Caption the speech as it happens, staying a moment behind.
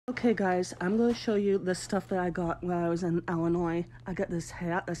Okay guys, I'm going to show you the stuff that I got when I was in Illinois. I got this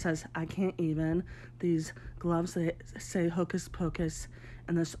hat that says I can't even, these gloves that say Hocus Pocus,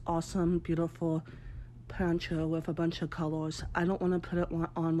 and this awesome beautiful poncho with a bunch of colors. I don't want to put it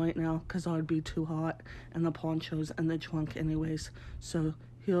on right now because I would be too hot, and the poncho's in the trunk anyways. So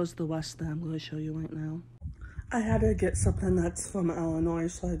here's the rest that I'm going to show you right now. I had to get something that's from Illinois,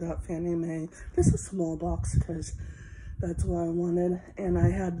 so I got Fannie Mae. This is a small box because that's what I wanted, and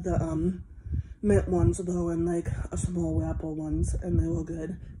I had the mint ones though, and like a small wrapper ones, and they were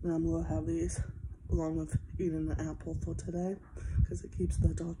good. And I'm gonna have these along with eating the apple for today because it keeps the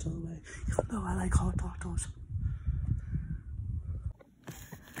doctor away. Even though I like hot doctors.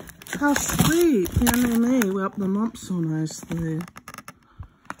 How sweet! Fannie Mae wrapped them up so nicely.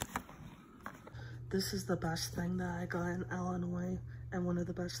 This is the best thing that I got in Illinois, and one of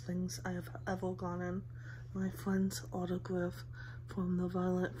the best things I have ever gotten. My friend's autograph from the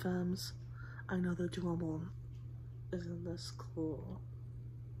Violent Femmes. I know the drummer. Isn't this cool?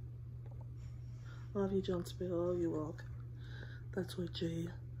 Love you, John Spiro, you rock. That's what JS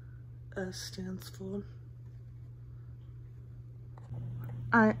stands for.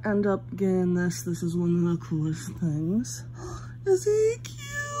 I end up getting this. This is one of the coolest things. Is he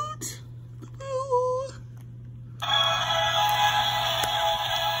cute? Ooh.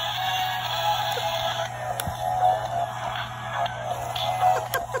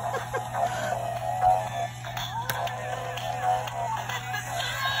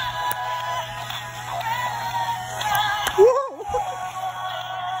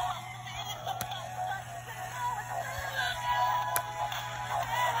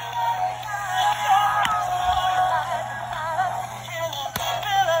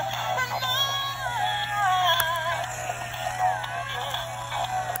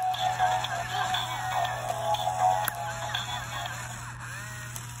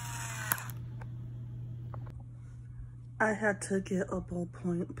 I had to get a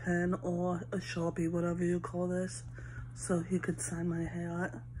ballpoint pen or a Sharpie, whatever you call this, so he could sign my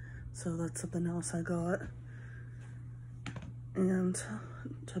hat. So that's something else I got. And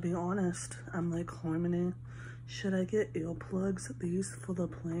to be honest, I'm like, Harmony, should I get earplugs, these for the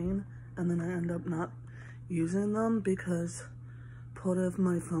plane? And then I end up not using them because part of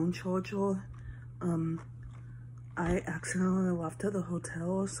my phone charger, I accidentally left at the hotel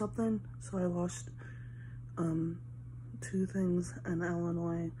or something. So I lost, two things in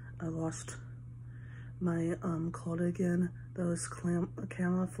Illinois. I lost my cardigan that was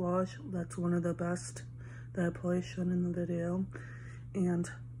camouflage. That's one of the best that I probably showed in the video. And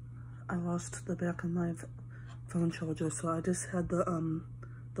I lost the back of my phone charger, so I just had the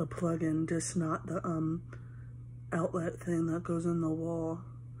plug-in, just not the outlet thing that goes in the wall.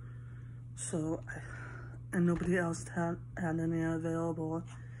 So, and nobody else had any available.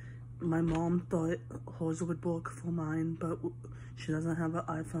 My mom thought hers would work for mine, but she doesn't have an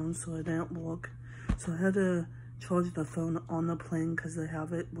iPhone, so it didn't work. So I had to charge the phone on the plane because they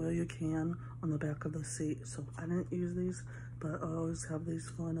have it where you can on the back of the seat. So I didn't use these, but I always have these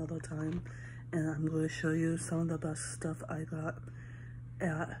for another time. And I'm going to show you some of the best stuff I got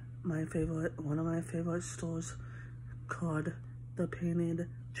at one of my favorite stores called the Painted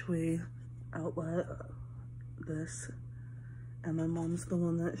Tree Outlet. This. And my mom's the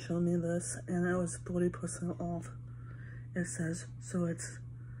one that showed me this, and it was 30% off. It says, so it's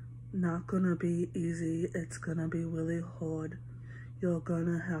not gonna be easy, it's gonna be really hard. You're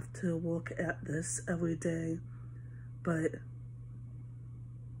gonna have to work at this every day, but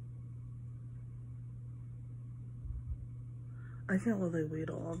I can't really read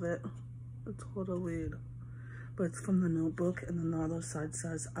all of it. It's hard to read. But it's from the Notebook, and then the other side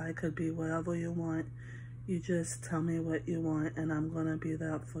says, I could be whatever you want. You just tell me what you want, and I'm gonna be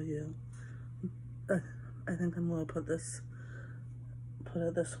that for you. I think I'm gonna put it this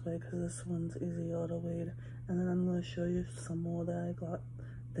way because this one's easier to read. And then I'm gonna show you some more that I got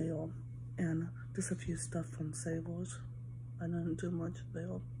there, and just a few stuff from Savers. I didn't do much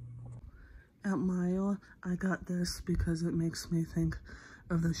there. At Maya, I got this because it makes me think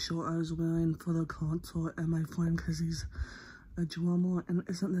of the shirt I was wearing for the concert, and my friend, because he's a drummer, and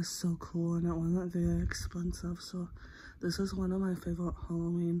isn't this so cool? And it wasn't very expensive, so this is one of my favorite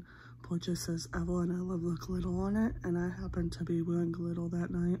Halloween purchases ever, and I love the glitter on it, and I happened to be wearing glitter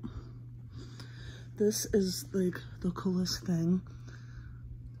that night. This is like the coolest thing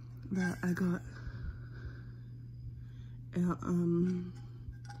that I got at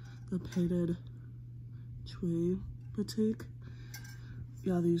the Painted Tree boutique.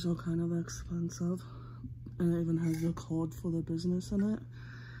 Yeah, these are kind of expensive. And it even has the code for the business in it.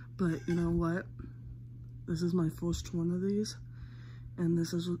 But you know what? This is my first one of these. And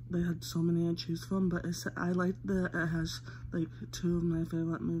this is, they had so many to choose from, but I like that it has like 2 of my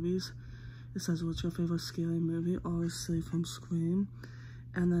favorite movies. It says, what's your favorite scary movie? Obviously from Scream.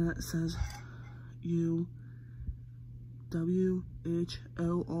 And then it says WHORE,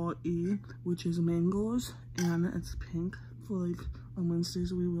 which is mangoes, and it's pink. For like on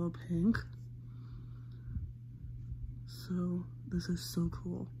Wednesdays we wear pink. So this is so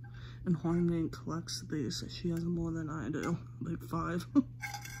cool. And Horny collects these. She has more than I do, like 5.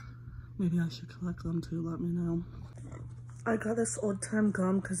 Maybe I should collect them too, let me know. I got this old time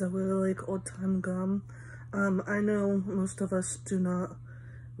gum because I really like old time gum. I know most of us do not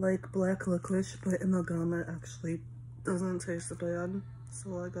like black licorice, but in the gum it actually doesn't taste bad.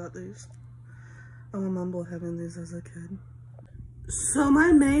 So I got these. I remember having these as a kid. So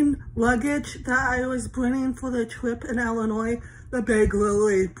my main luggage that I was bringing for the trip in Illinois, the bag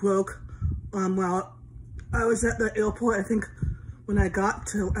literally broke while I was at the airport, I think when I got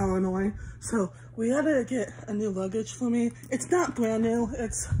to Illinois. So we had to get a new luggage for me. It's not brand new,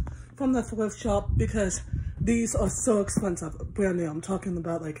 it's from the thrift shop because these are so expensive. Brand new, I'm talking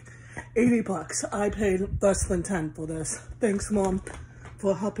about like 80 bucks. I paid less than 10 for this. Thanks, Mom,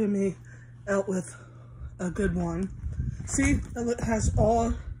 for helping me out with a good one. See, it has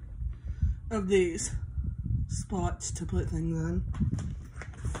all of these spots to put things in.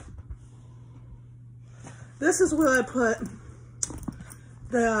 This is where I put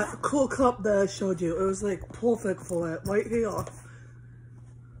the cool cup that I showed you. It was like perfect for it, right here.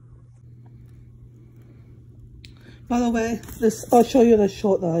 By the way, I'll show you the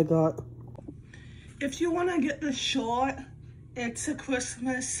short that I got. If you want to get the short, it's a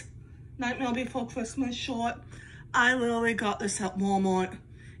Christmas, Nightmare Before Christmas short. I literally got this at Walmart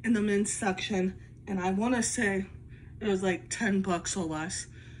in the men's section, and I want to say it was like 10 bucks or less.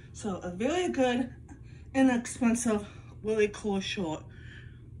 So a very good, inexpensive, really cool short.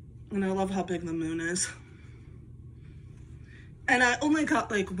 And I love how big the moon is. And I only got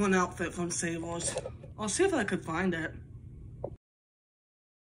like 1 outfit from Savers. I'll see if I could find it.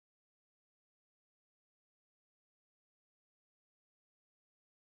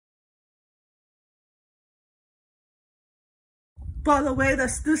 By the way,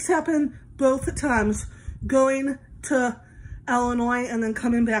 this happened both times, going to Illinois and then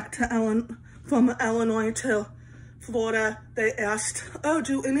coming back to from Illinois to Florida. They asked, oh,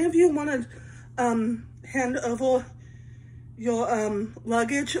 do any of you want to hand over your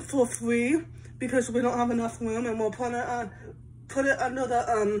luggage for free because we don't have enough room, and we'll put it under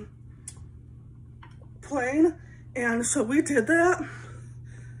the plane? And so we did that.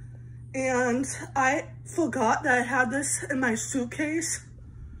 And I forgot that I had this in my suitcase.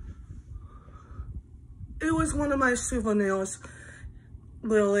 It was one of my souvenirs,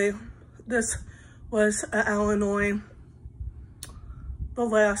 really. This was at Illinois, the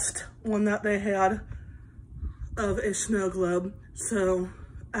last one that they had of a snow globe. So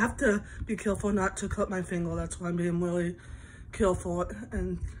I have to be careful not to cut my finger. That's why I'm being really careful.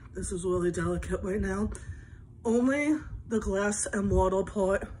 And this is really delicate right now. Only the glass and water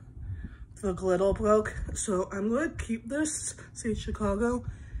part, the glitter broke, so I'm gonna keep this, see Chicago,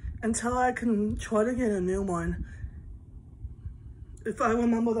 until I can try to get a new one. If I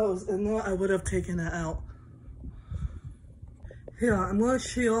remember that was in there, I would have taken it out. Here, I'm gonna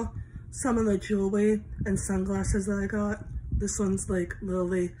share some of the jewelry and sunglasses that I got. This one's like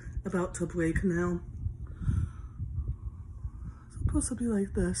literally about to break now. It's supposed to be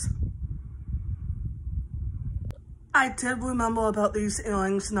like this. I did remember about these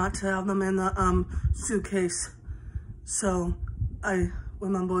earrings, not to have them in the suitcase. So I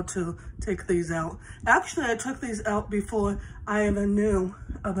remembered to take these out. Actually, I took these out before I even knew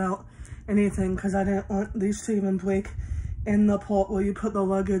about anything because I didn't want these to even break in the part where you put the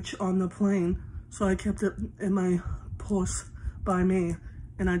luggage on the plane. So I kept it in my purse by me,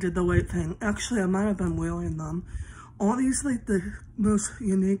 and I did the right thing. Actually, I might have been wearing them. All these like the most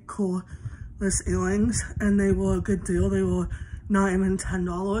unique, cool earrings, and they were a good deal. They were not even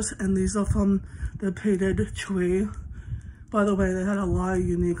 $10, and these are from the Painted Tree. By the way, they had a lot of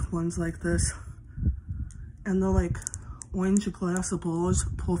unique ones like this, and they're like orange glass balls,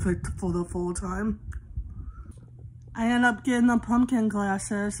 perfect for the fall time. I end up getting the pumpkin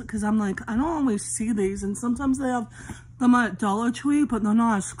glasses because I'm like, I don't always see these, and sometimes they have them at Dollar Tree, but they're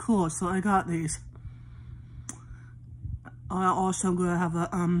not as cool, so I got these. I also gonna have a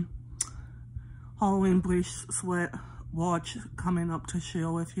Halloween bracelet watch coming up to share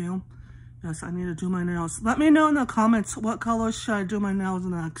with you. Yes, I need to do my nails. Let me know in the comments what colors should I do my nails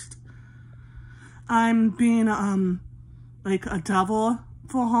next. I'm being like a devil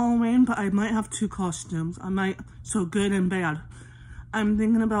for Halloween, but I might have 2 costumes. I might, so good and bad. I'm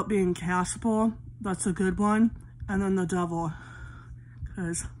thinking about being Casper. That's a good one. And then the devil.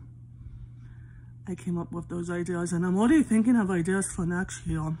 Because I came up with those ideas. And I'm already thinking of ideas for next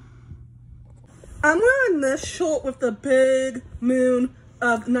year. I'm wearing this shirt with the big moon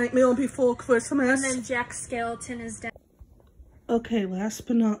of Nightmare Before Christmas. And then Jack Skellington is down. Okay, last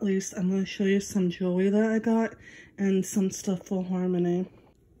but not least, I'm going to show you some jewelry that I got and some stuff for Harmony.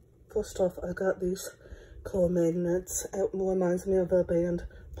 First off, I got these claw magnets. It reminds me of the band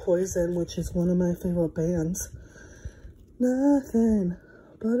Poison, which is one of my favorite bands. Nothing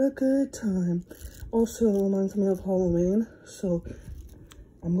but a good time. Also, it reminds me of Halloween, so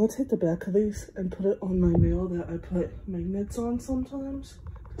I'm going to take the back of these and put it on my nail that I put magnets on sometimes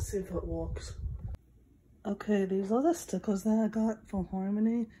to see if it works. Okay, these are the stickers that I got for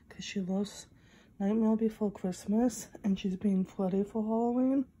Harmony because she loves Nightmare Before Christmas and she's being ready for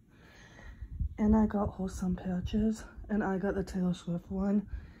Halloween. And I got her some patches and I got the Taylor Swift one.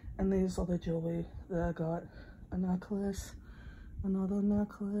 And these are the jewelry that I got. A necklace, another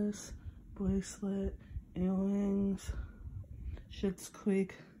necklace, bracelet, earrings, Schitt's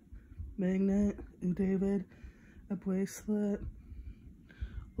Creek magnet, David, a bracelet,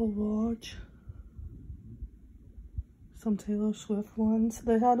 a watch, some Taylor Swift ones.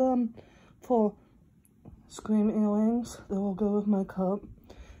 They had for Scream earrings. They will go with my cup.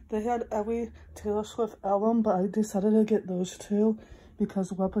 They had every Taylor Swift album, but I decided to get those two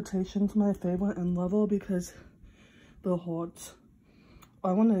because Reputation's my favorite and Level because they're hearts.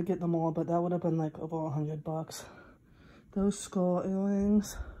 I wanted to get them all, but that would have been like over $100. Those skull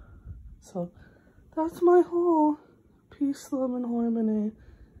earrings. So that's my haul. Peace, love, and harmony.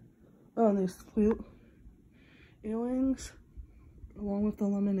 Oh, and these flute earrings, along with the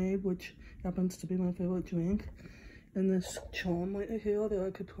lemonade, which happens to be my favorite drink, and this charm right here that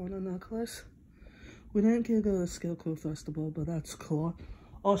I could put on a necklace. We didn't get to go to the Scarecrow Festival, but that's cool.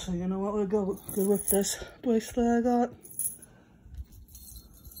 Also, you know what would go good with this bracelet I got?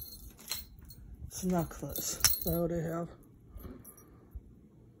 It's a necklace that I already have.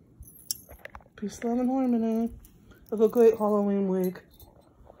 Peace, love, and harmony. Have a great Halloween week.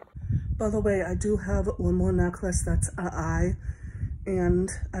 By the way, I do have one more necklace that's an eye, and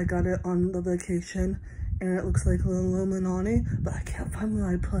I got it on the vacation, and it looks like an Illuminati, but I can't find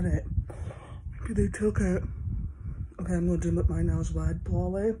where I put it. Maybe they took it. Okay, I'm gonna do my nails red,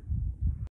 Paulie.